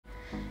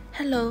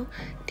Hello,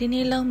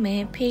 Dini long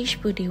me Peachy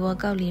Booty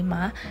workout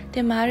lima.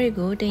 The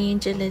marigo the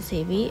angel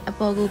sevi a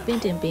pogo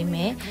pintin be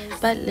me,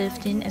 butt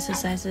lifting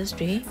exercises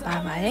tree.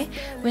 Bye bye.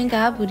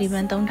 Winga booty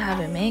man don't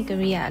have a me,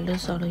 Korea lo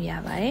solo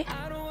yabai.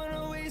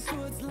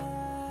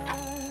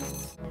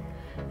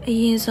 A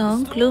year's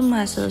on glute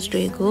muscles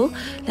go,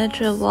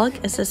 lateral walk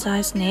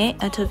exercise ne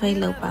at a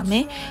veil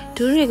me,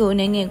 do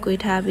regoning a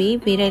good happy,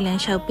 be a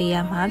land shall be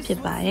a map to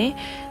buy.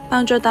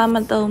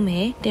 Panjotamato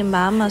me,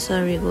 Timba muscle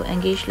rego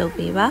engage low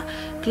beaver,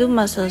 glute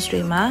muscle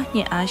streamer,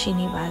 near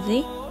Ashini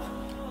Bazi.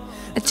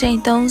 A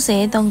chain don't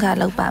say don't got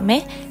low by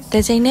me,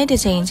 the chain net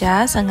change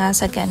us and a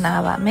second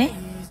hour me.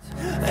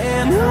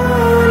 And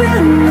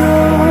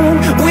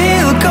on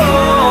we'll go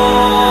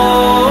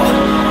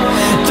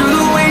through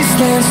the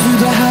wastelands, through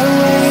the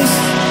highways,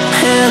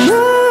 and on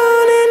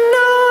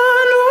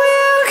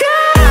we'll go.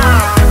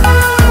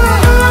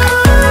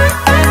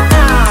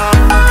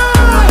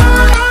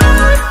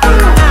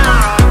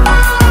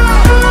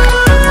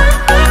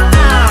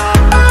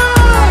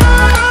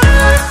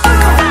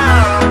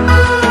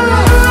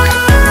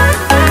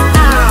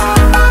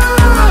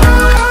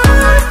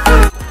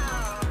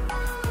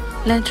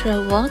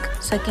 Lateral walk,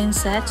 second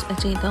set, a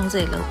chain don't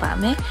say low by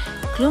me.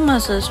 Glute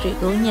muscle street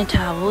go near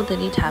towel, the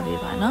little tabby.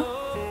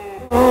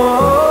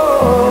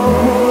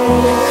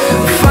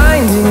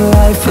 Finding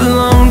life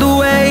along the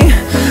way,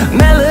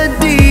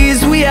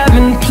 melodies we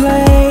haven't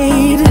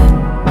played.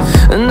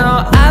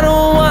 No, I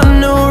don't want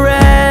no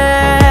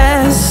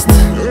rest.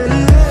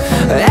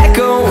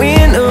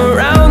 Echoing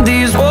around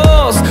these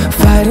walls,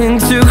 fighting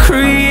to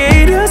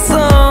create a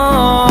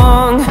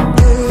song.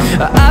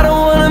 I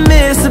don't wanna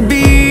miss a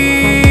beat.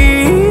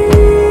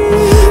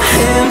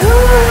 And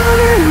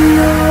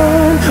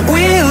on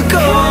we'll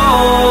go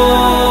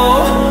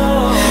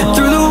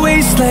through the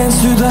wastelands,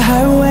 through the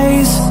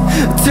highways,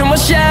 till my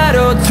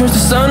shadow turns to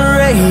sun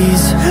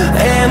rays.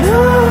 And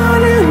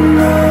on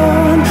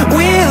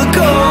we'll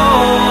go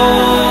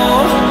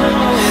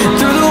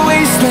through the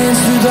wastelands,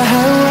 through the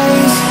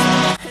highways.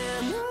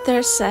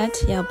 Third set,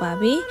 yao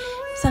baby.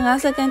 Sanga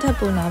second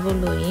tapuna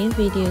voluin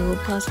video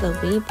pause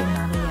lobby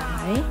punano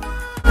yamare.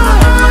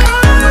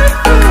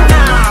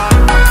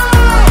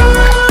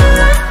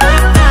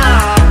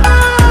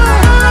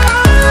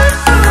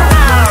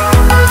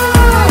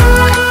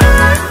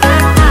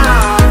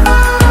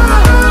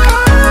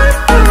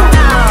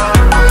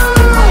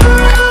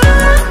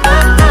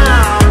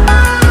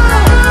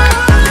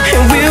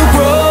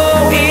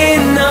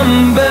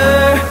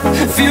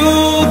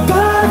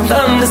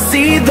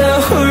 See the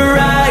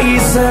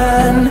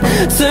horizon,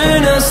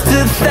 turn us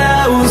to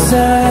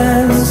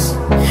thousands,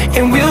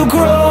 and we'll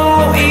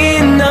grow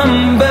in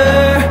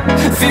number,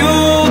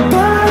 fueled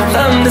by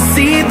them to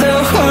see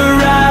the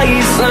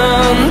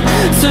horizon,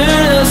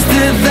 turn us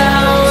to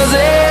thousands.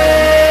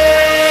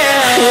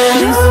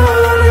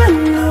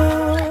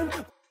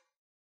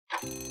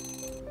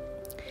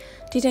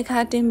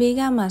 Titaka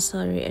Timbiga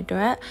muscle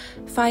address,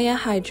 fire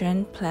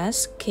hydrant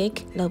plus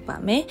kick low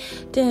me.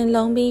 Then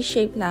long be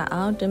shaped la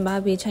out, then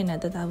baby China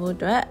the double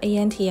dress,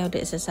 ANT out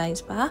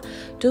exercise bar.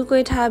 Do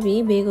great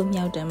happy, big of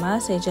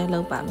Yaudema, Seja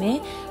low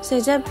me.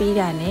 Seja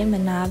Bidane,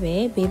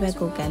 Manabe,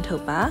 Bibako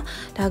Gantoba,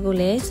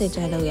 Tagule,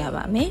 Seja low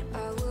me.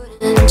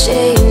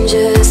 Change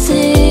a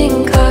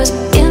thing, cause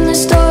in the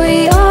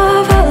story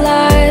of our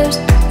lives,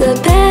 the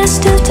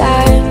best of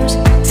times,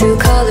 through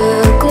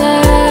color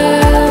glass.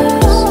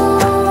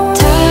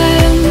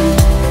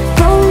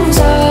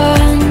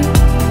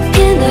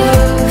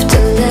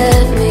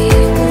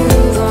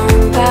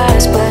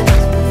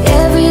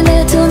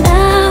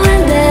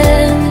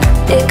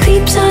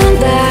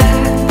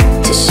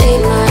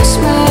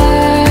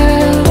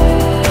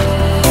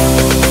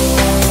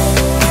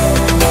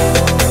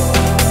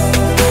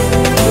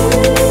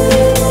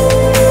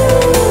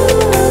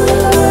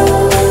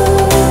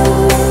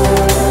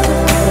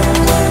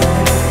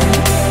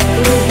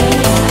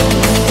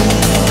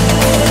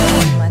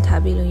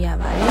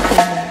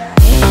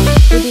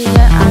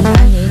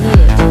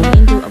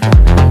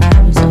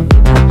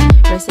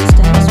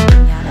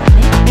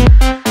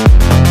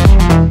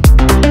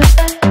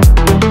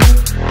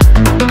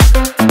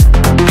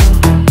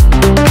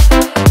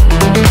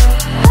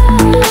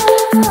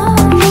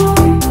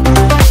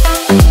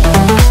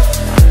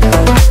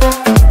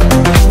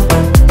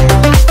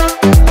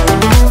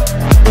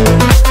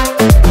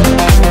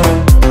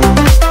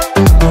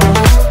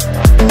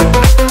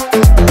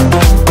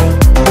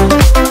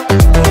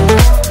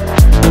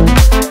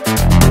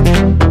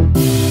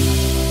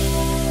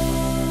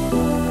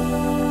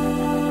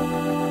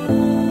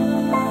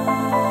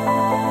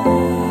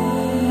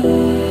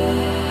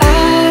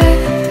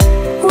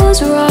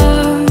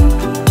 Wrong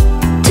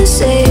to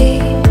say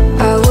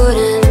I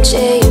wouldn't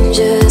change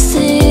a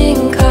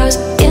thing, cause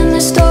in the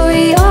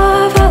story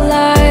of our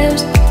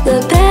lives,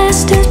 the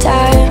best of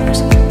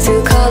times,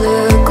 through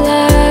color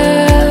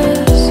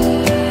glass,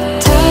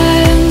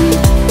 time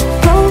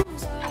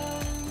rolls.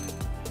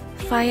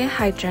 Fire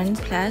hydrant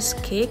plus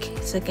kick,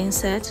 second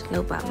set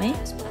low me.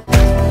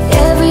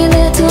 Every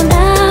little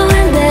now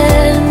and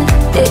then,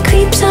 it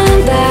creeps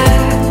on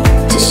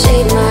back to shake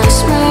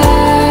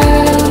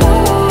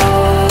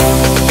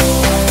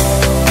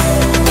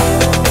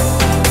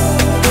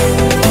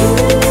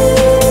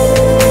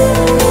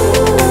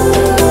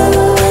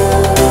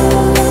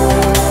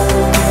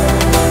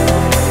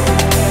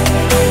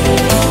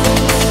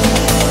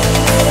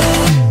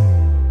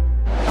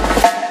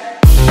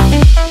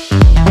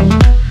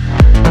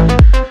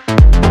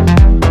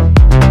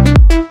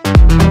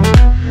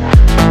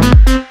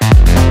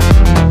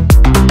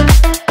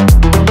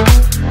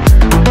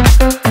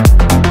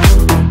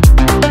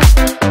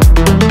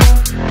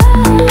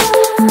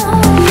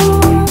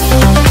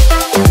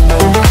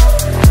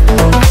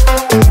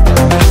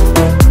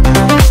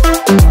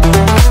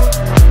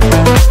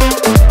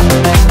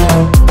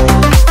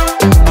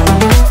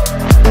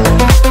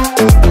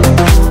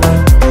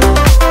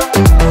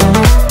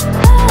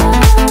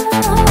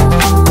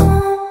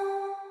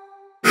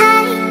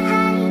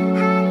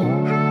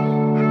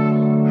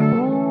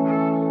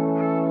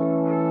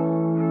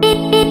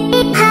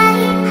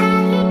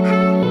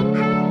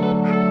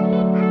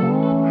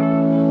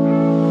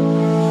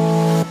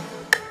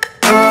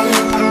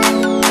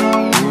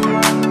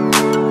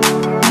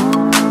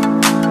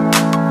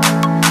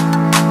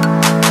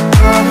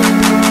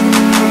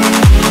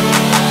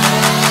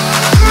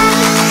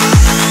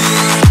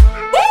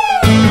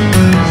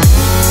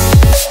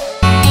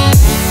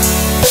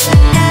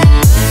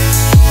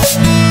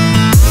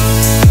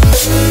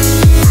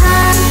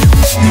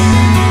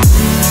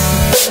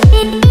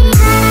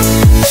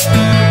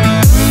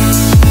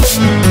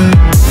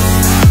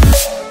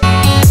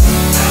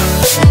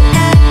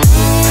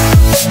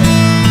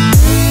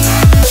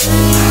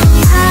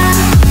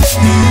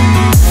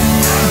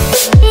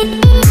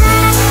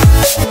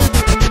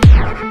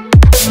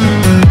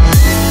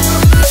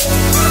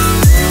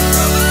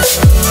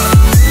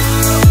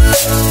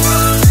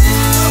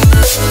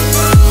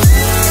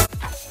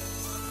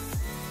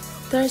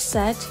First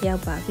set ရော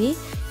က်ပါပြီ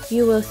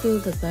You will feel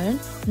the burn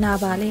နာ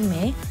ပါလိမ့်မ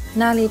ယ်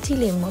နာလေထိ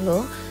လေမို့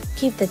လို့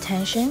Keep the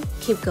tension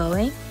keep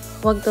going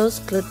work those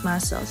glute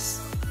muscles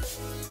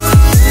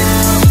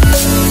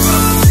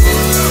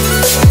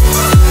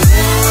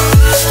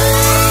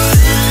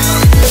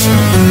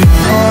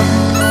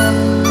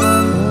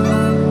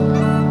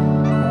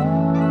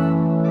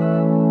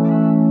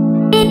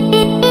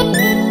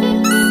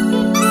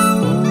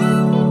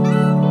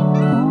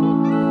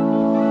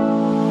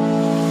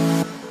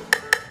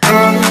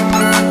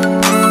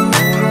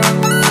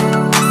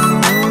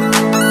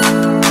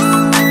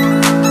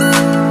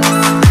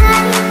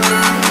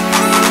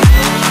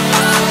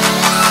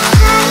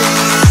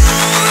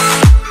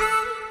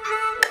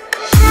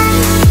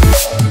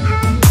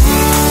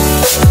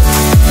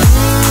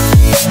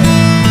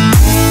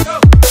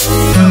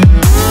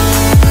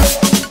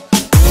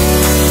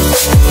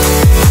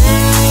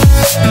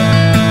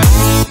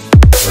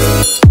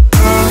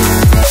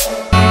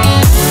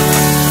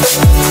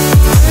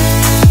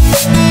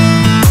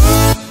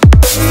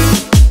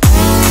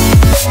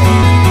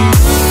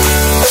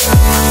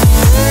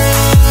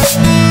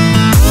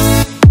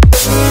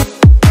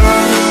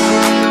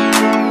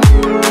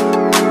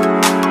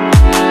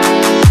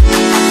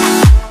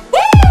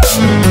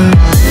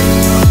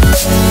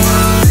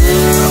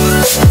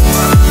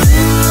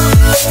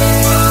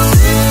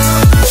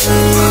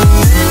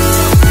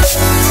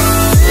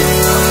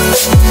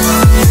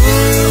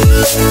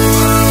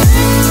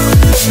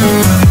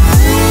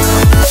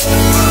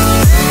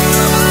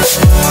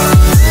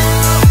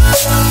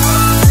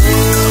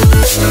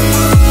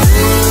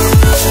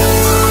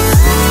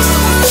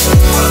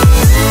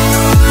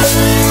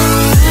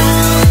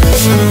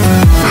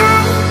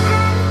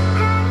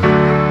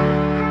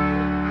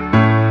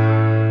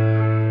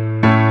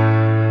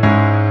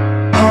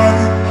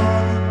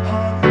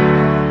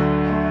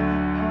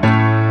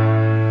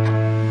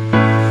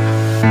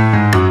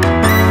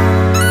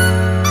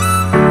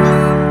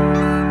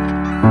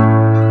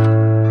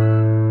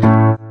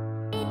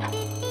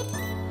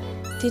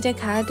ဒီတစ်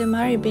ခါတမ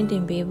ရီပင်တ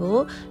င်ပေး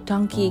ဖို့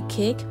donkey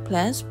kick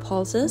plus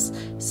pulses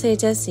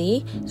 10ချက်စီ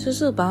စု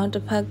စုပေါင်းတ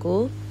စ်ဖက်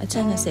ကိုအချ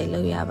က်20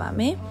လုပ်ရပါမ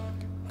ယ်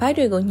။ဘိုက်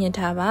တွေကိုညှစ်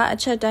ထားပါအ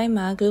ချက်တိုင်း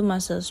မှာ glute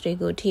muscles တွေ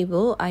ကိုထိ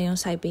ဖို့အာရုံ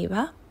စိုက်ပေး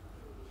ပါ။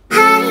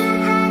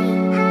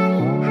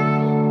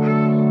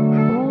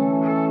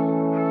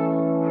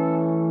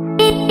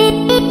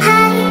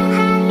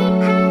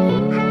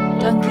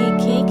 donkey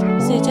kick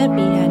 10ချက်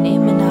ပြီးတာနဲ့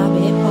မနာ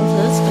ပဲ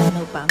pulses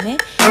လုပ်ပါမယ်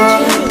။ခြေ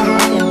တွေကို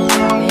ပြန်လုပ်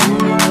ပါမယ်။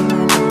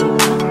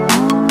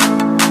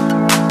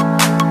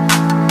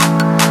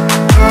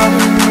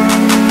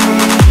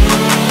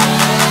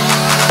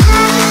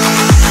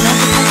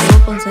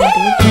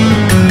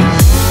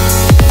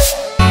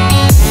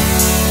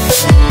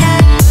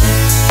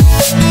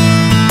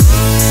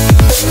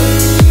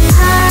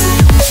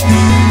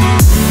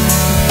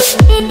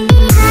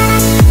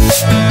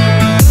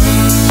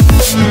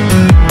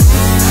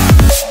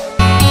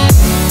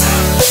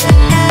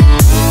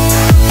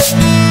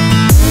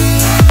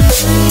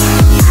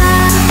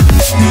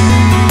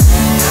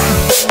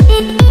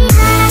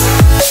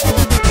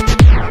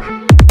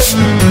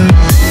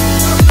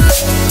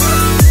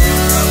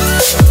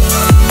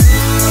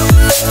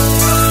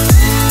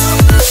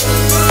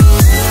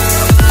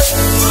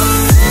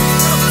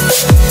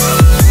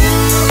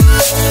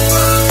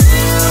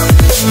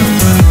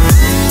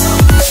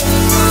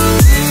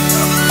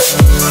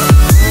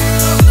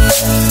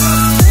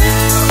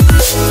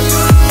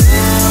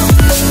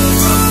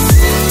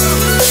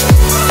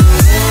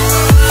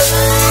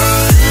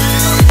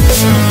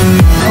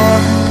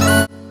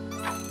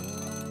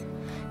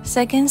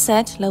Second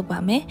set လုပ်ပါ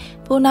မယ်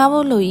။ပိုနာ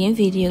ဖို့လိုရင်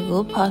ဗီဒီယို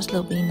ကို pause လု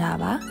ပ်ပြီးနာ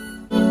ပါ။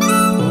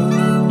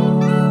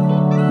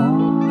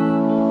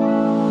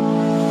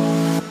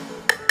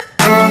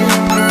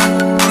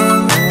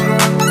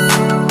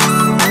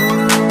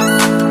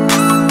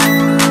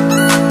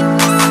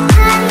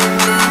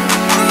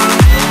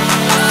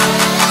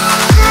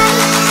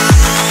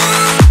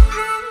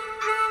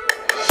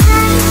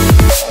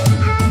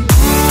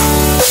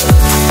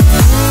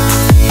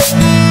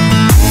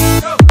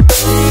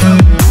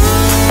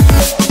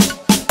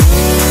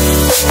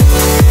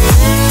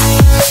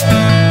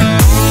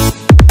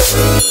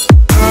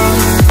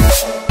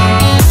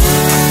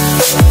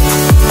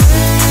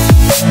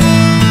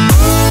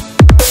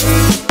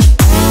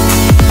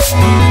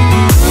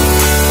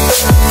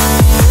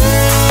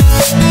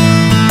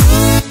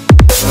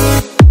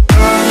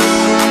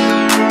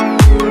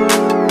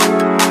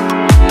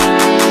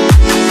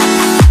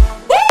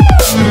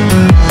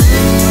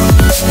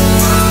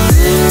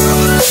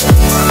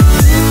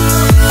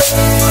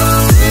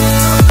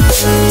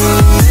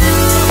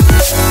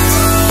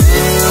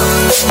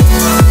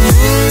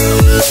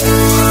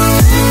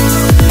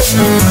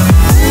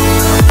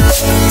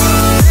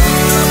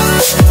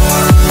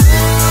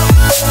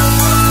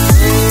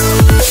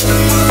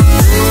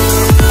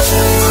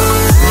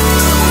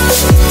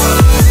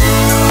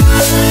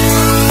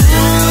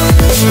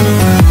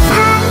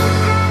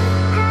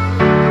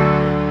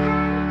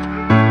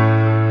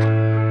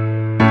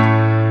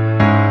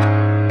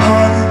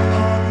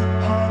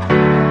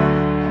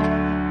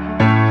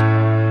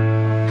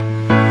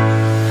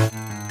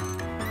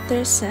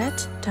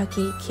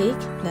 turkey kick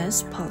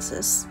plus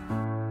pulses.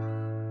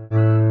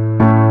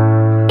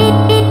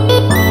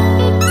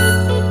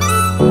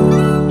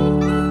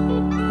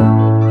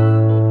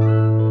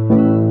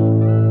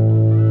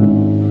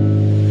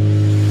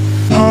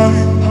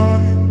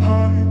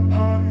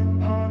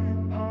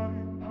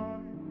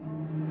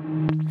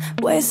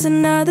 Waste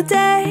another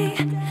day,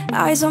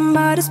 eyes on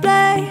my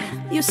display.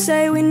 You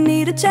say we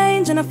need a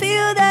change and I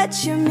feel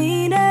that you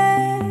mean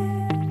it.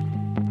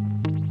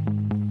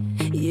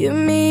 You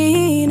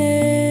mean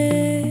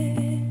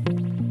it.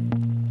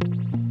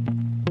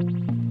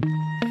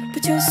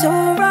 But you're so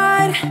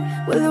right,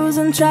 we're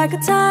losing track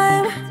of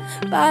time,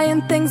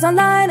 buying things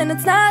online and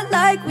it's not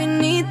like we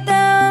need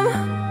them.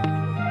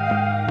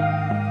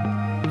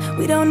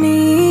 We don't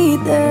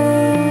need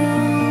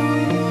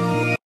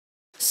them.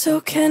 So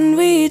can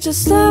we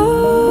just slow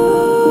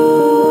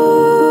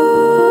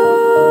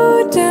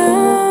down?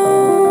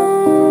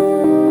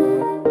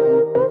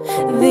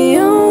 The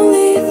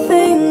only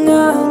thing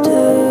I'll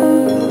do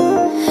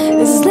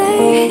is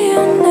lay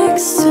here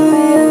next to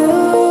you.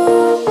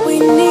 We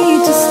need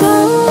to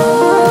slow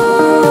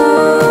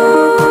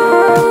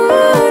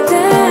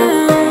down.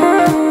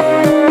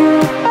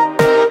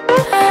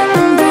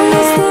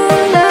 Embrace the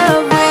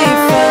love we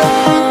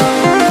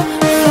found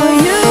for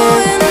you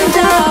and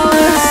our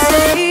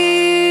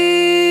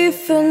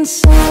safe and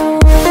sound.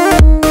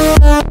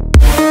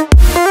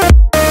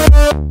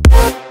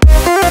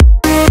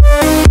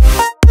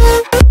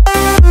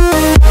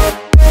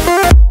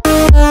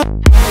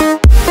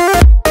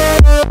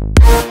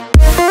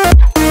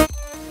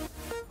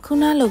ခု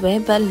နလိုပဲ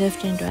butt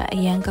lifting အတွက်အ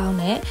ရန်ကောင်း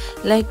တဲ့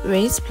leg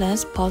raise plus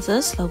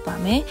pulses လုပ်ပါ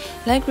မယ်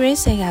leg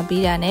raise ဆယ်က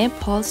ပြီးတာနဲ့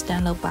pulse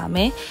stand လုပ်ပါမ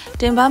ယ်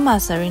တင်ပါမှာ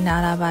sorry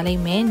နားလာပါလိ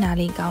မ့်မယ်နား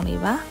လေးကောင်းနေ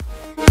ပါ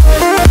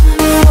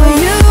For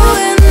you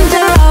and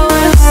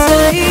our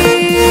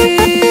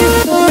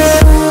safe and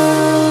sound.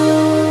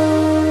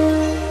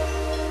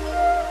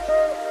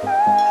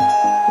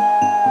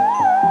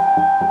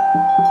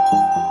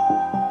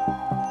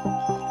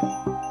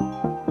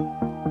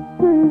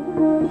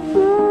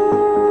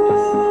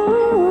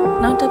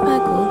နောက်တစ်ပတ်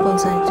ကိုပုံ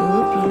စံတူ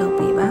ပြုလုပ်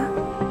ပေးပါ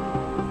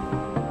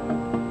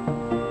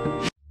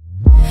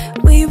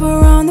We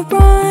were on the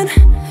run,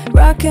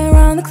 rocking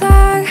around the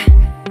clock.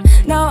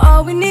 Now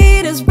all we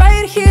need is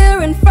right here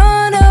in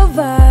front of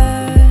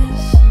us.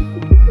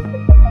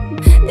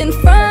 In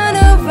front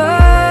of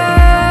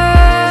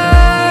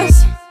us.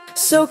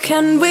 So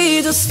can we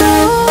just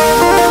slow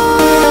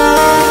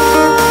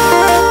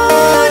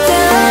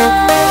down?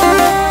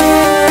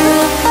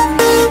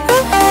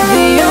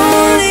 The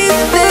only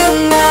thing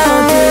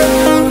I'll do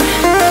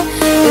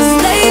is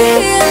lay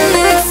here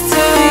next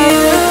to you.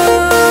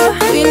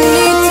 We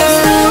need to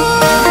slow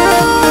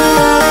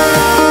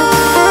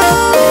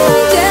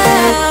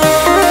down.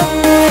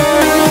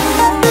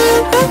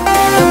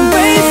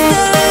 Embrace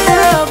the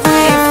love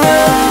we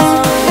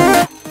found.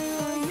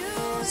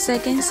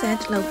 second set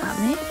လုပ်ပါ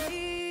မယ်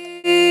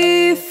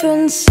Safe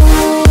and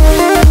sound.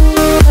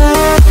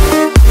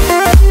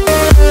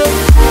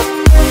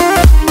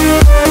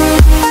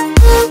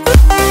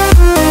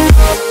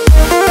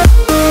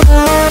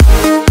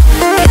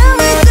 Can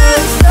we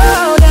just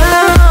slow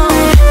down?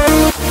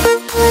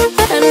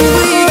 And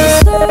we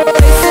just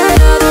waste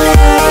another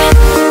day.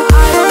 I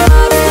don't know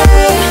how to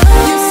say.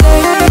 You say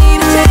we need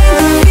a change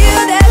and I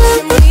feel that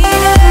you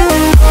mean it.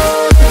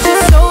 But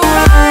you're so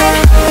right,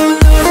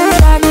 we're losing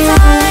track of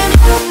time,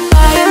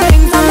 buying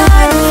things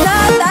online, it's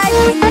not like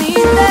we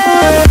need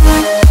them.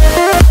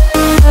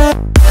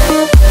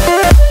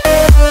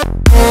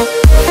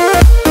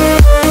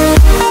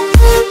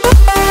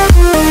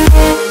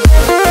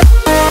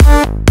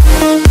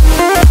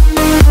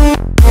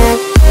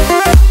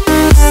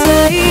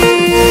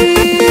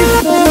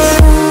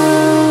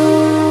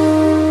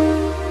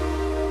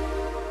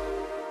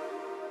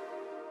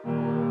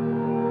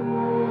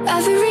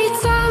 Every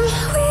time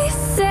we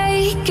say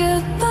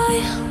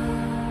goodbye,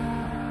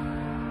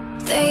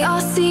 they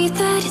all see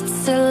that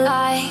it's a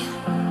lie.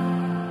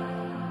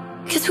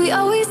 'Cause we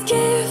always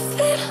give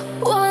it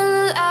one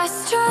last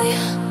try.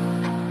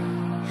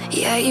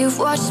 Yeah, you've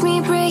watched me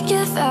break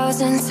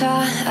 1,000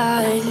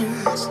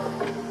 times.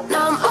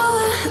 Now I'm all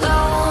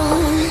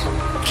alone,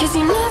 'cause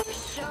you never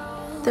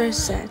third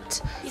set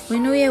ဝ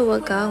င်းတို့ရဲ့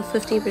workout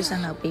 50%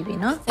 လောက်ပြီးပြီ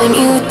နော် and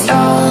you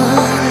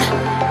don't.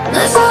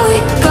 That's how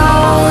it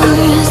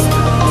goes.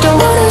 Don't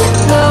wanna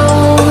know.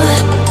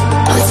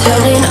 I'm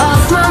turning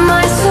off my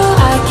mind so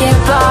I get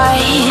by.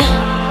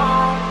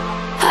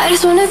 I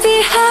just wanna be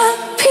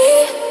happy,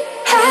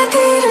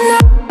 happy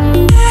tonight.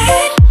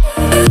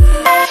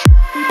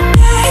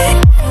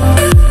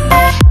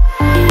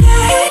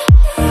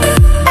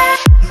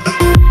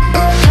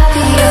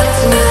 Happier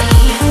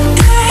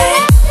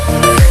tonight.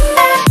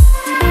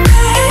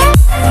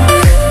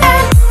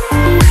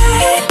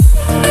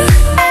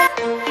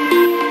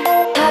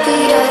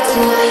 Happier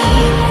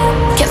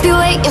tonight. Can't be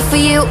waiting for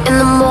you in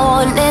the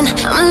morning.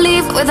 I'ma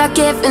leave without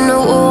giving a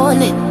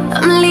warning.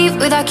 I'ma leave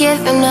without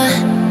giving a.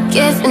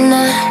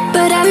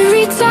 But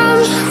every time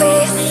we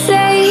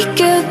say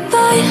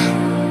goodbye,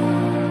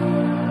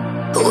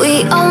 We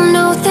all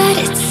know that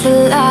it's a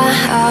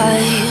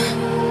lie.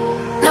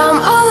 Now I'm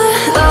all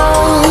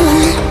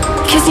alone,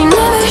 'cause you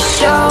never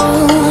show.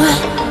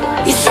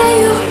 You say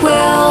you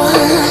will,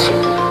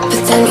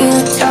 but then you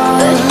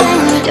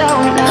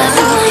don't. That's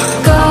how it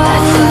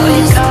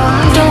goes.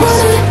 Don't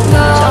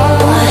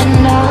wanna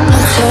know.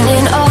 I'm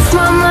turning off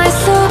my mind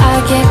so I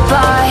get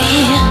by.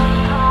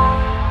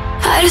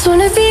 I just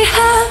wanna be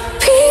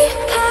happy.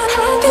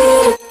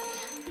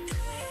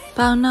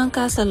 ပေါင်နောက်က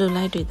ဆက်လုပ်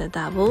လိုက်တွေသက်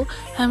သာဖို့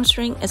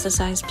hamstring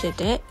exercise ဖြစ်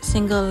တဲ့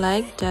single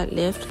leg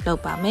deadlift လု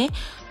ပ်ပါမယ်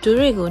။ဒူး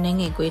တွေကိုနည်း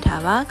ငယ်ကွေး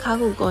ထားပါခါ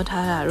ကူကော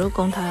ထားတာတို့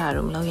ကုန်းထားတာ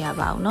တို့မလုပ်ရ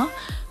ပါဘူးเนาะ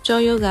။ကြော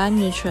ရိုးက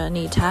neutral အ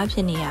နေထားဖြ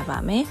စ်နေရပါ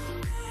မယ်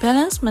။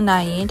 balance မနို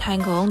င်ရင်ထို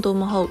င်ခုံသို့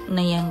မဟုတ်န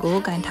ယံကို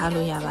ကင်ထား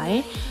လို့ရပါတ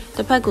ယ်။တ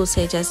စ်ဖက်ကို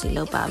10ချက်စီ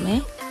လုပ်ပါမယ်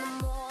။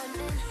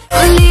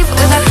 Leave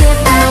without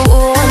giving a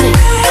warning.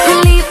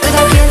 Leave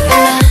without giving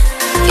a.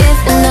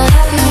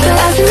 You're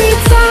asking me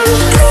to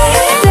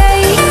say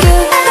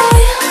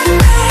goodbye.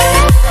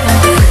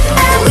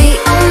 We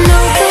all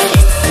know that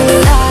it's a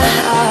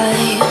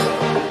lie.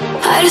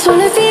 I just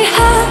wanna be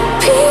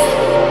happy.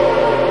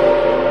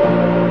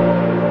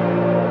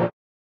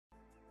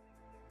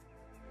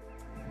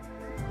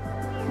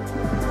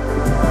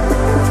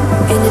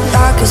 In the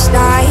darkest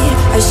night,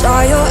 I saw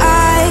your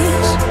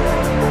eyes.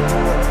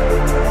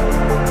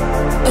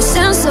 A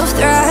sense of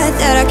threat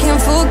that I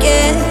can't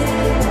forget.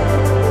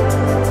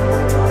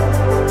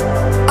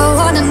 I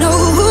wanna know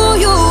who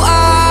you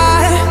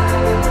are.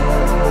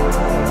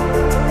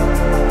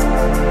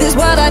 This is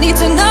what I need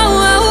to know.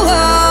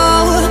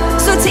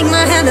 So take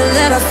my hand and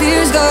let our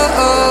fears go.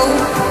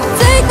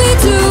 Take me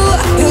to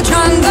your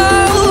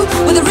jungle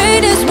where the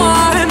rain is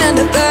warm and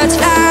the birds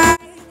fly.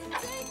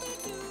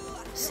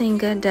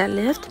 Single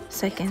deadlift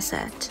second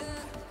set.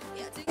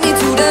 Take me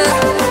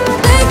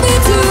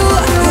to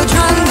your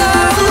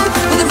jungle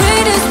where the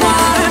rain is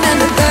warm and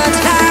the birds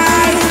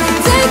fly.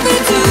 Take me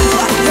to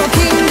your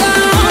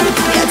kingdom.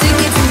 Yeah, take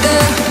me to the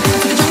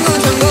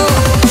jungle.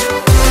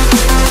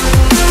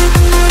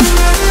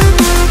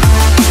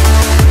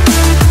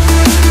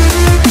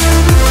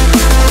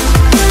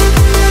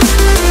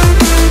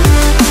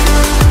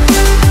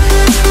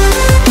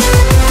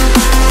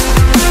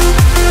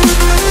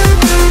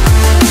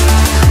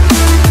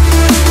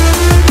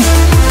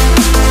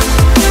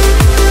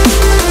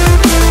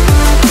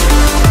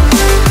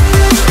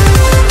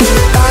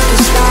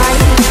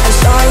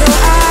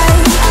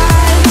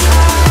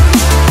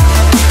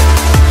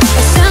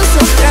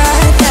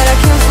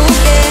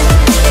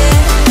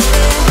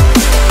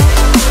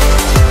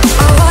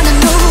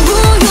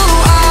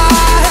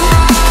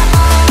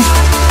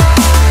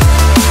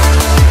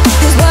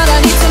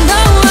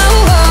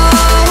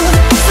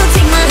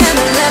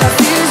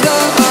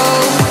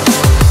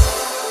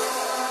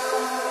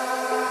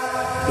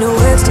 No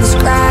words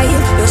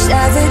describe your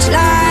savage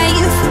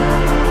life.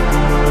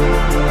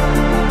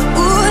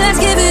 Ooh, let's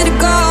give it a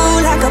go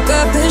like our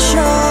purpose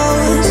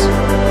shows.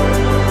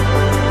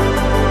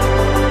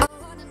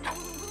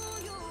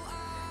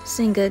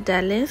 Single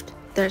deadlift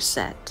third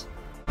set.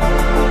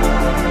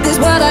 This is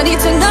what I need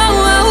to know.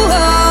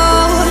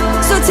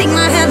 So take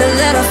my hand and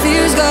let our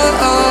fears go.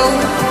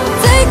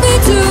 Take me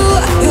to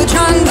your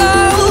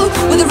jungle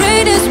where the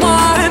rain is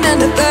warm and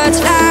the birds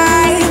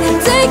fly.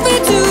 Take me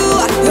to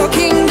your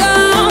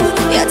kingdom.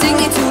 Yeah, take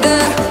me to the.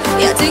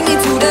 Take me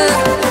to the.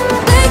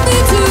 Take me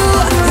to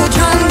your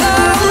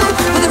jungle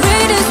where the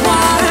rain is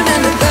warm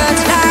and the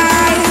birds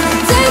fly.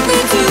 Take me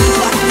to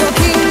your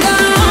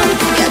kingdom.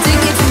 Yeah, take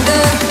me to the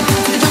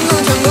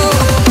jungle.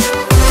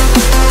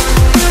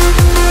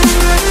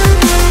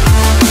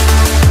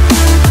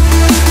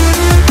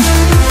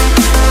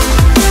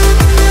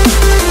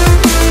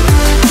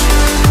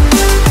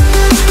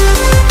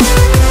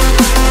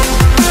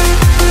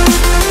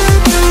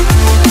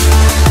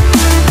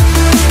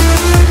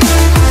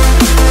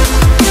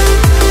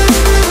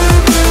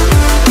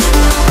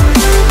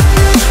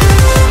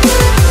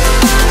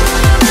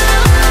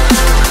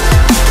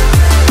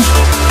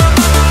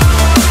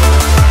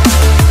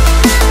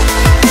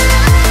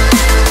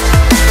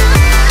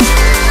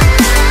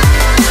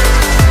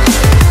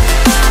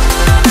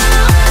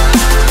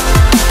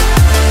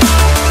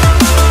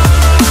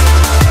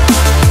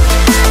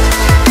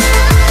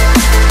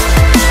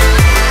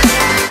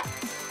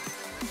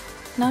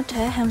 Now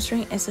take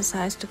hamstring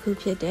exercise တစ်ခု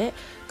ဖြစ်တဲ့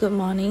good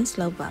mornings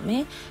လုပ်ပါမ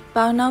ယ်။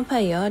ပေါင်နောက်ဖ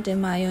က်ရောတင်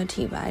မရော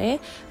ထိပါတယ်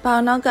။ပေါ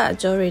င်နောက်ကအ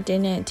ကျော်တွေတ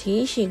င်းတဲ့အထိ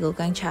ရှေ့ကို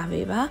ကိုင်းချ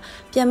ပေးပါ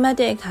။ပြန်မတ်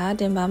တဲ့အခါ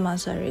တင်ပါမ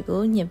ဆာတွေ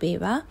ကိုညှစ်ပေး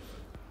ပါ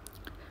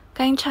။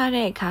ကိုင်းချ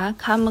တဲ့အခါ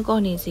ခါမ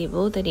ကော့နေစီ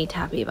ဖို့တတိ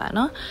ထားပေးပါ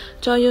နော်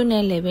။ကြောရိုး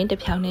နဲ့လေပင်တ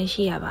စ်ဖြောင်းနဲ့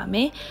ရှိရပါမ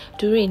ယ်။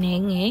ဒူးတွေနဲ့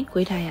ငယ်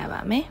ကွေးထားရ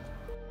ပါမယ်။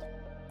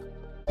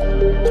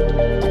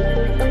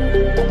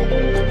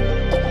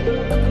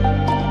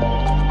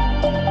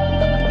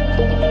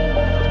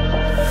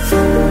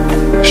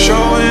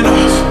 Showing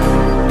off,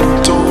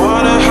 don't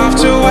wanna have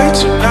to wait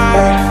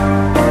tonight.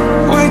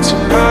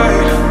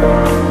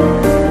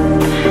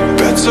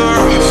 Better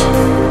off,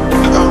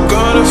 I'm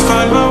gonna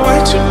find my way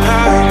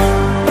tonight.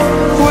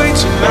 Won't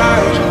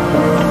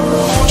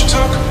you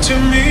talk to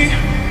me?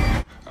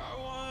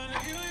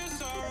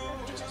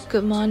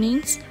 Good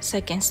mornings,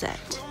 second set.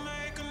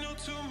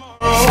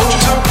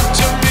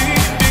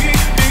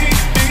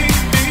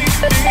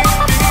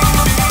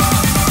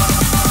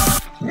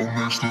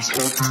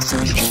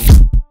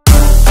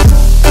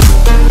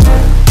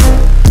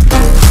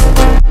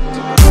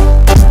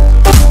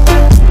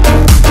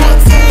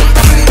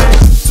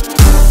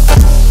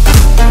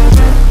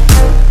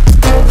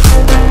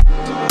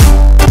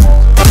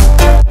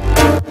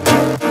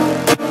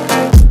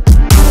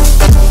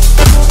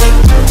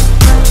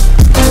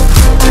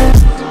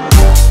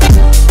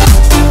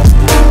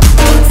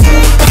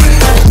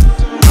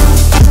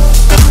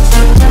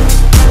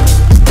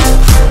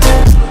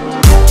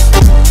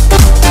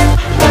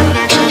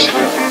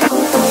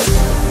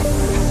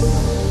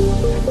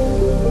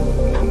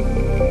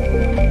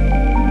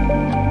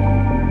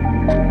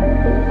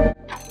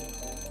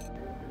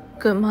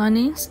 Good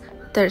mornings,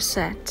 third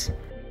set.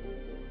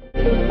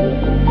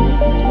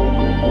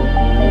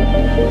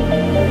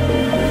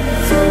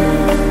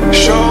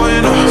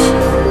 Showing off,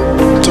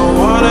 don't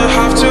wanna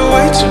have to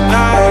wait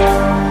tonight.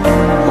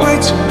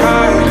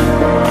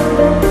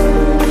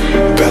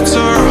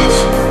 Better off,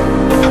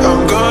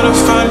 I'm gonna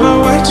find my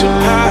way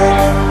tonight.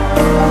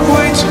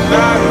 Won't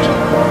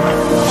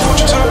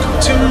you talk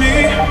to me?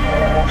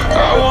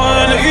 I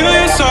wanna heal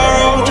your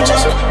sorrow. Won't you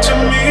talk to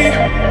me?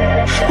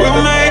 We'll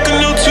make a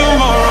new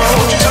tomorrow.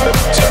 Won't you talk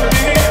to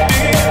me?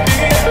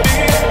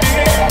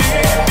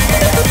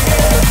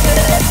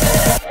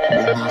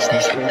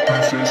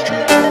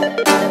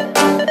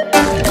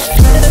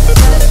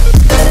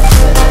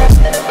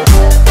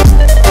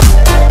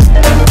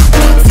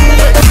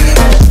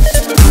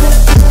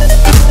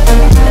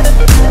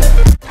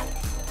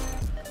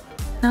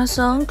 Now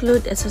song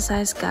glute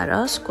exercise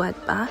karo squat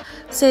ba.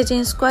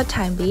 Sejin squat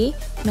time bi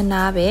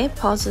manabe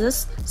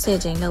pauses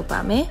sejin lok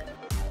ba me.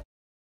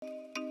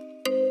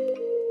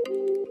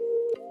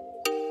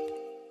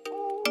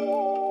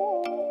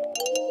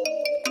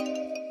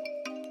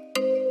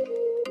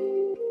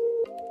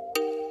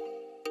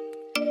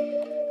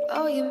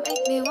 Oh, you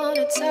make me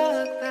wanna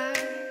talk back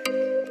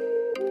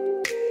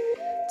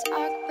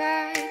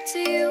to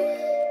you.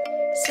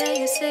 Say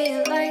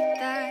it like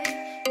that.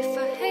 If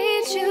I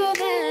hate you,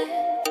 then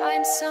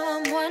find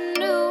someone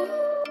new.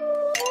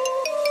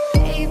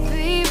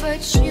 Baby,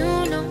 but you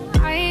know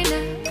I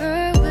never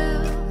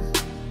will.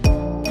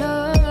 No,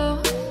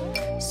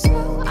 so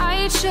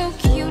I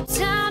choke you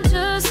down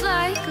just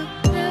like a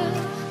pill.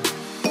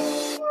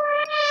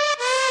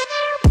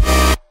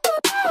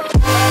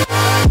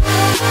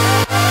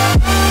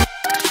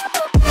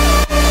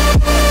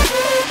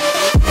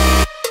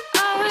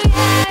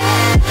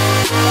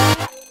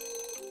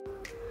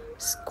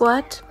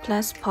 Squat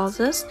plus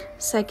pauses,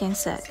 second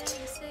set.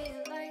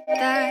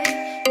 That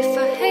if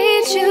I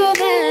hate you,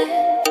 then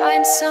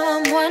find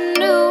someone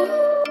new.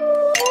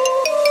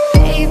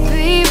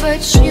 Baby,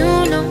 but you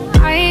know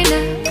I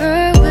never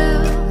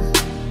will.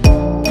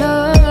 No,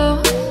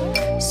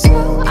 so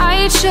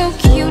I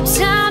choke you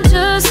down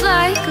just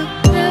like a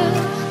pill.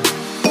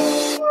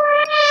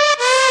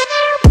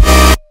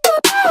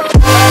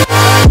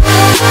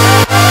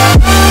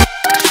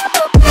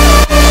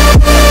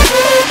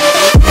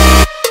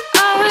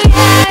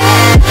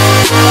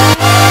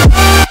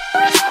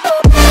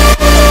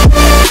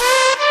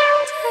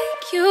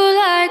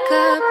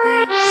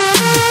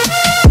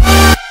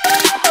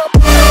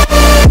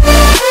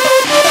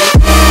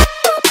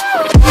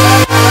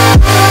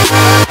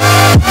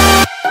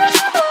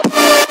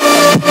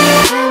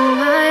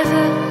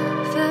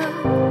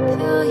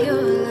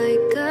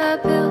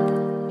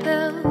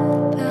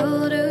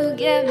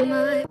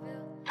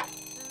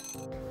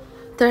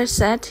 Third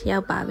set ရော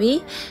က်ပါပြီ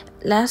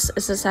last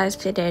exercise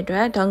ဖြစ်တဲ့အတွ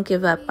က် don't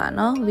give up ပါ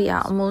နော် we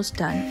are almost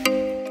done.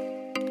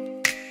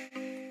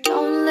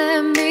 Don't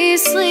let me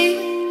sleep,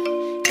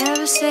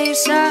 never say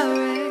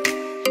sorry.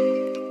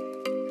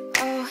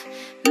 Oh,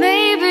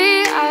 maybe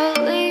I'll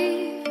leave,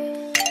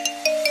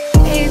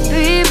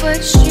 baby,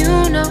 but you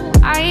know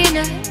I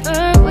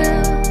never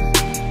will.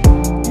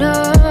 No,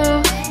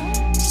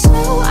 so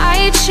I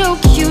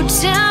choke you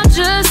down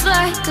just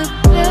like a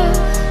pill.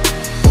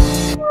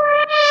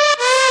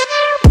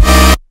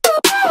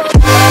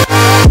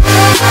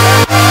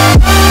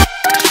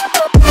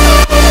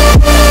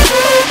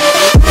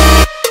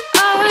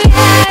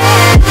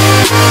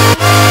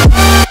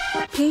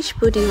 Peachy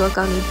Booty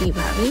workout လေးပြီး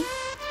ပါပြီ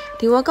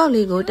ဒီ workout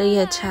လေးကိုတစ်ရ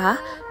က်ချ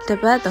တစ်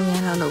ပတ်3ရ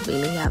က်လောက်လုပ်ပေး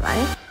လို့ရပါတ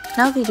ယ်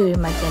နောက်ဗီဒီယိုတွေ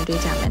မှာပြန်တွေ့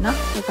ကြမယ်နော်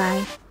bye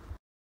bye